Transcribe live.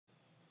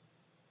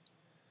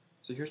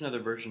So here's another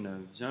version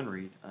of zone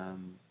read.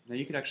 Now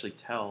you could actually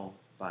tell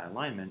by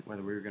alignment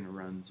whether we were going to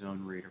run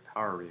zone read or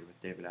power read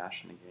with David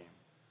Ash in the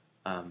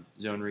game.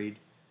 Zone read,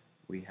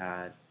 we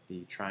had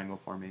the triangle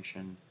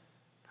formation.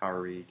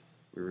 Power read,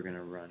 we were going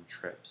to run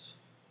trips.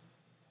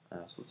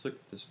 So let's look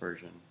at this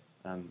version.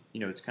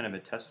 It's kind of a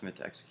testament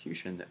to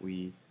execution that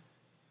we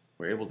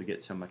were able to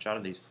get so much out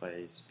of these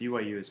plays.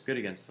 BYU is good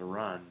against the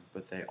run,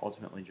 but they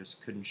ultimately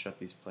just couldn't shut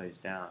these plays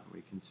down.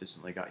 We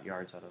consistently got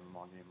yards out of them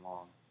all game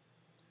long.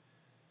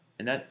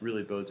 And that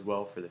really bodes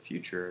well for the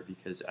future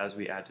because as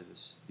we add to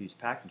these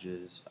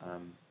packages,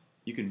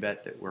 you can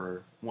bet that we're,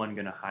 one,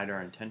 going to hide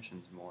our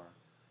intentions more,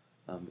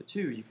 but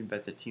two, you can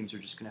bet that teams are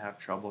just going to have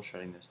trouble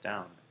shutting this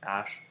down.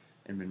 Ash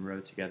and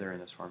Monroe together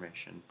in this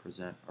formation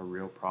present a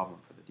real problem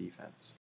for the defense.